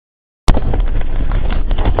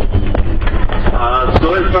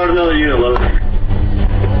Go ahead and start another unit load.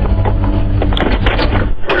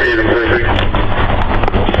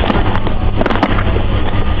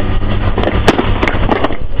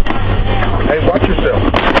 Hey, watch yourself.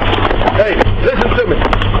 Hey, listen to me.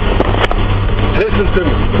 Listen to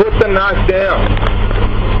me. Put the knife down.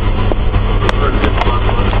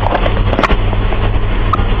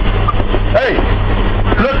 Hey,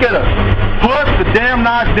 look at us. Put the damn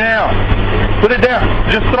knife down. Put it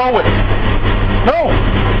down. Just throw it. No.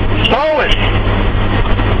 Throw it.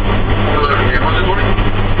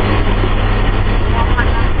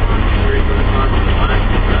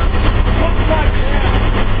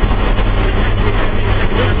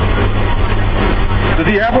 Does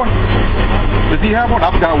he have one? Does he have one?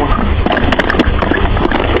 I've got one.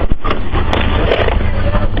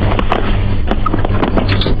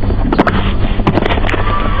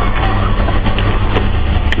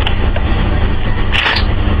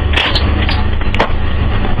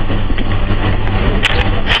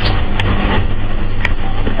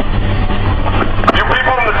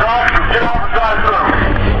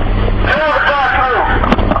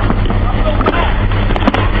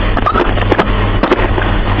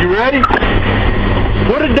 Ready?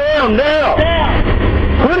 Put it down now.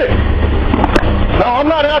 Put it. No, I'm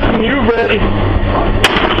not asking you, ready.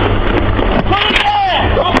 Put it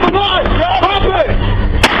down. Drop the knife. Drop it.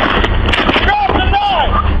 Drop the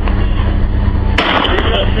knife.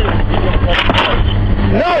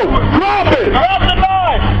 No, drop it. Drop the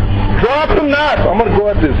knife. Drop the knife. I'm going to go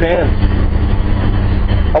after his hand.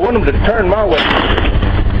 I want him to turn my way.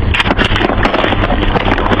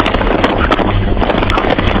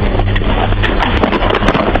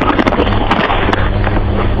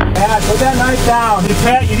 Pat, put that knife down. Hey,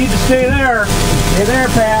 Pat, you need to stay there. Stay there,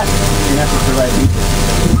 Pat. You're not supposed to right me.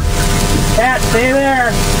 Pat, stay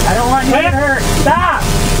there. I don't want you to get hurt. Stop.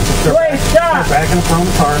 Wait, stop. Back in the front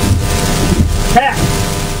of the car. Pat.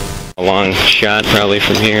 A long shot probably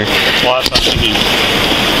from here.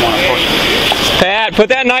 Pat, put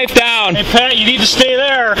that knife down. Hey, Pat, you need to stay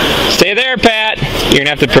there. Stay there, Pat. You're going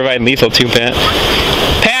to have to provide lethal too, Pat.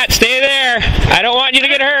 Pat, stay there. I don't want you to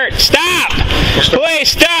get hurt. Stop. Please,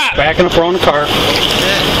 stop. Back in the front of the car.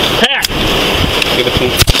 Pat. Give it to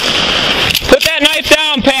me. Put that knife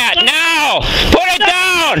down, Pat. Now. Put it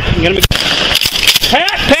down.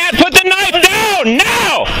 Pat, put the knife down.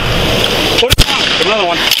 Now. Put it down. Another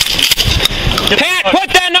one. Pat, put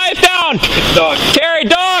that knife down. Get the dog. Terry,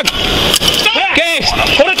 dog. Okay.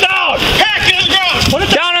 Put it down. Pat, get on the ground. Put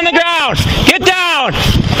it down on the ground. Get down.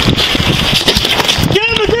 Get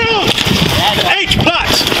on the ground. H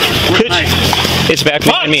plus. It's back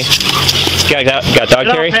behind me. Got dog,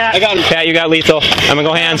 Terry? Pat. I got him. Pat, you got lethal. I'm gonna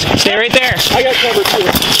go hands. Stay right there. I got cover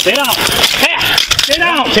too. Stay down. Pat, stay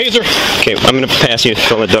down. Taser. Okay, I'm gonna pass you.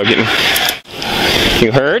 Don't let dog get me.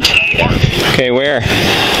 You hurt? Okay, where?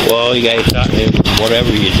 Well, you guys shot me,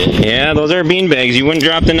 whatever you did. Yeah, those are beanbags. You wouldn't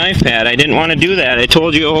drop the knife, Pat. I didn't want to do that. I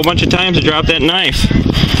told you a whole bunch of times to drop that knife.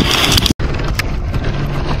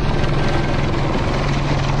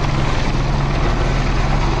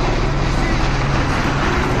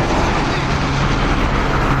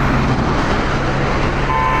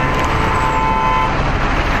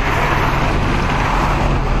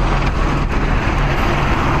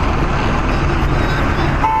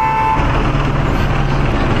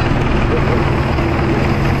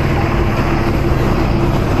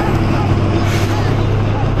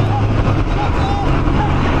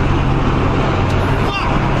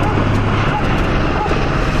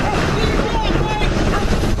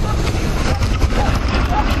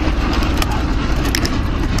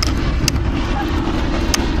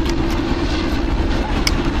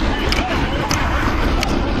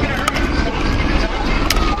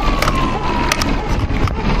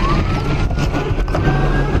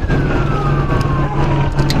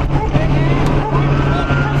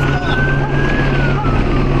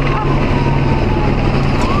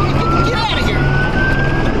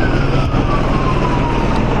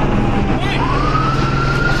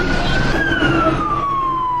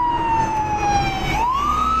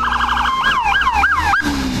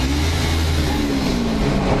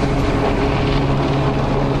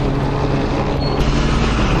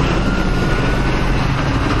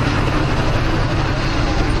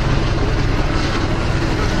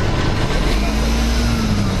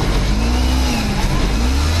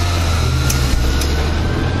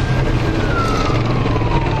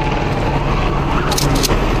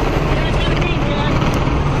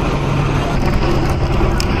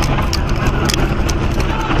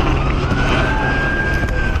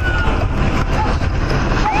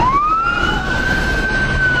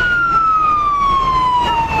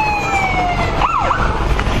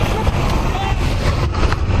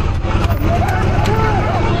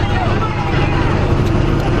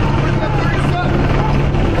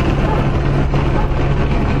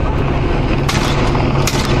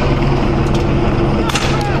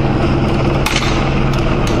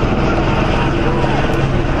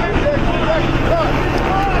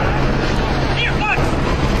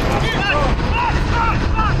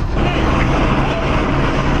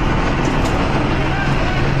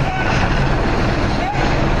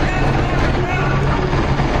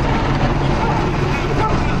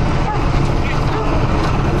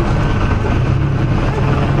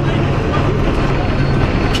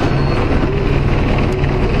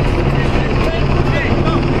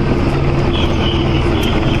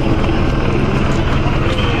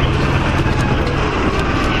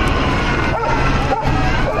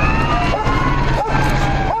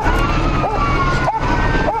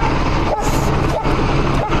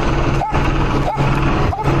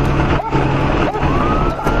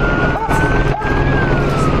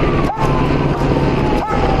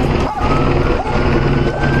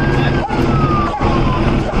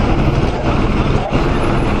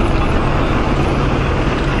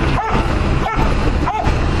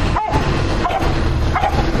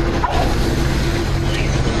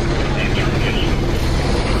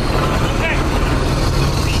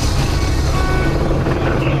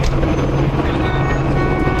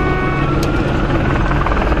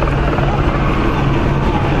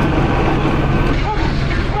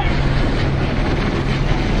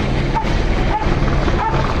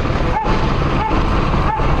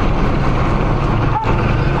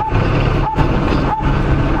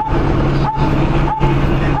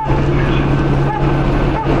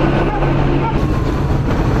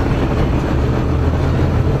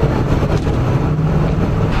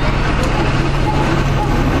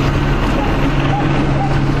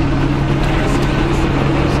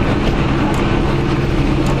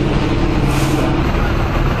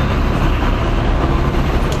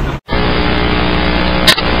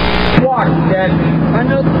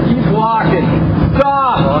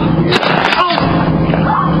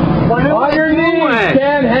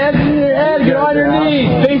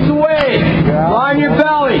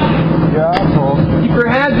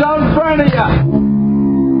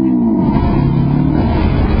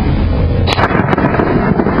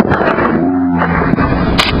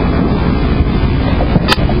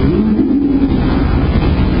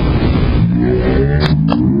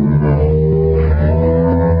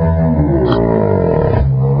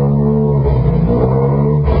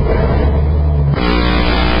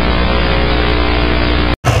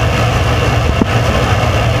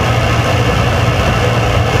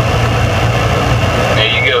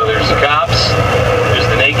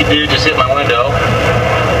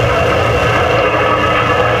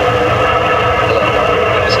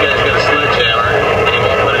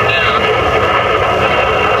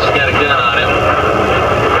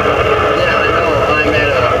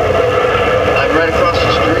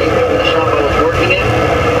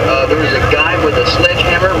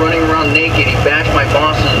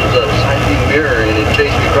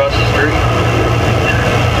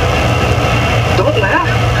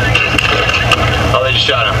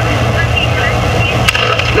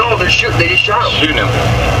 just shot him. Shooting him.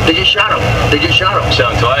 They just shot him.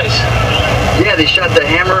 Shot him twice. Yeah, they shot the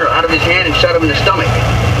hammer out of his hand and shot him in the stomach.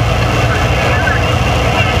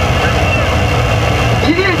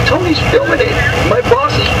 Yeah, Tony's filming it. My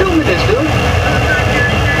boss is filming this, dude.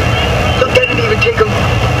 Look, that didn't even take him.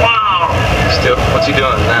 Wow. Still, what's he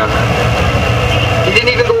doing now? He didn't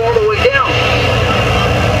even go all the way down.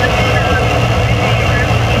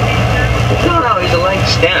 No, he's a length.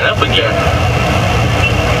 Standing up again.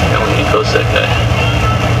 That one he close that guy.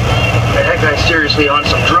 That guy's seriously on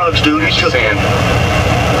some drugs, dude. He's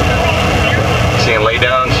Saying lay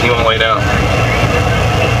down, he won't lay down.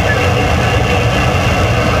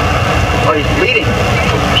 Oh, he's bleeding.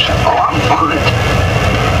 Oh, I'm fine.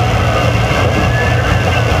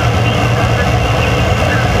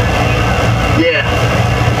 Yeah.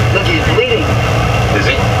 Look, he's bleeding. Is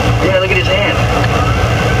he? Yeah, look at his hand.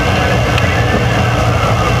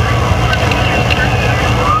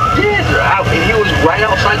 Yeah, they're out. And he was right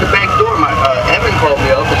outside the back door. Evan called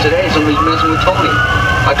me up and said, hey, somebody's messing with Tony.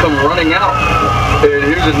 I come running out, and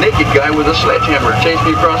here's a naked guy with a sledgehammer chasing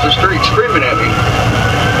me across the street, screaming at me.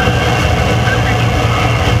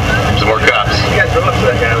 Some more cops. You guys drove up to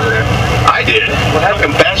that guy over there. I did. What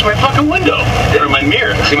happened? Bashed my fucking window. Or my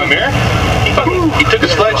mirror. See my mirror? He took a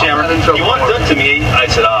sledgehammer. He walked up to me. I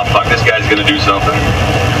said, oh, fuck, this guy's going to do something.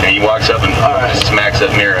 And he walks up and smacks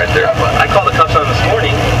that mirror right there. I called the cops on this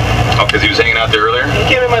morning. Oh, because he was hanging out there earlier? He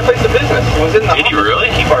came in my place of business. He was in the Did he really?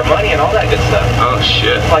 Keep our money and all that good stuff. Oh,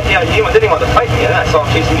 shit. Like, yeah, he didn't even want to fight me. And then I saw him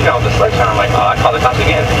chasing me down with the sledgehammer. I'm like, oh, I called the cops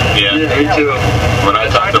again. Yeah. Me too. When I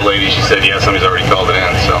talked to the lady, she said, yeah, somebody's already called it in,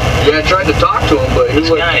 so. Yeah, I tried to talk to him, but he This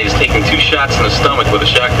was... guy is taking 2 shots in the stomach with a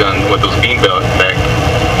shotgun with those beanbag.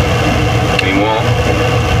 And he won't.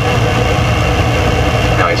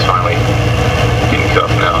 Now he's finally getting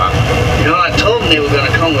cuffed now, huh? You know, I told them they were going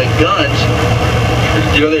to come with guns.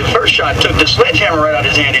 You know, the first shot took the sledgehammer right out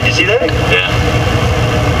of his hand. Did you see that? Yeah.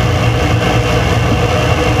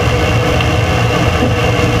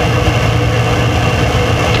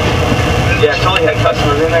 Yeah, I totally had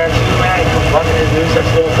customers in there too, man. He comes walking his news, starts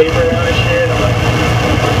throwing paper around and shit. I'm like,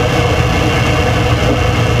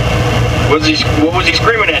 What was he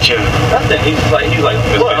screaming at you? nothing. He's like,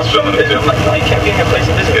 look, I'm filming something. it, too. I'm like, no, you can't be in your place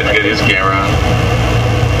of business. Get his camera on.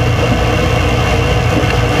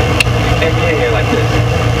 You can't be in here like this.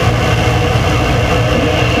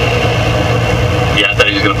 Yeah, I thought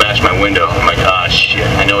he was going to bash my window. I'm like, ah, shit.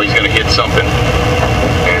 I know he's going to hit something.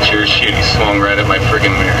 And sure as shit, he swung right at my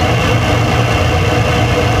friggin' mirror.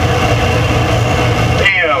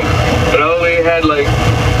 Damn. And I only had like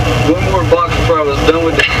one more box before I was done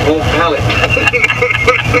with the whole pallet.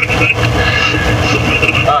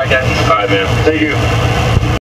 All right, guys. All right, man. Thank you.